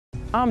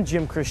I'm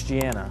Jim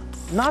Christiana,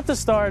 not the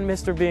star in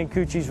Mr.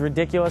 Biancucci's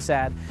ridiculous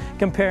ad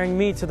comparing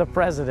me to the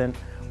president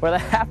or the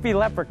happy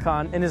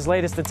leprechaun in his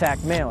latest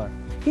attack mailer.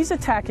 He's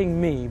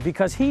attacking me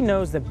because he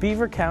knows that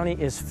Beaver County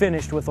is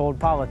finished with old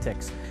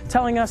politics,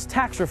 telling us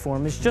tax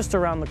reform is just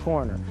around the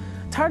corner.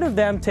 Tired of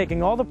them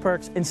taking all the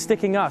perks and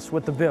sticking us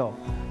with the bill.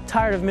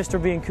 Tired of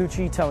Mr.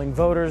 Biancucci telling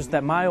voters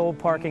that my old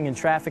parking and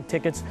traffic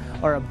tickets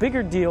are a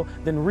bigger deal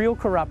than real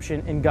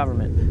corruption in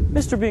government.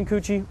 Mr.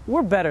 Biancucci,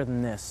 we're better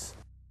than this.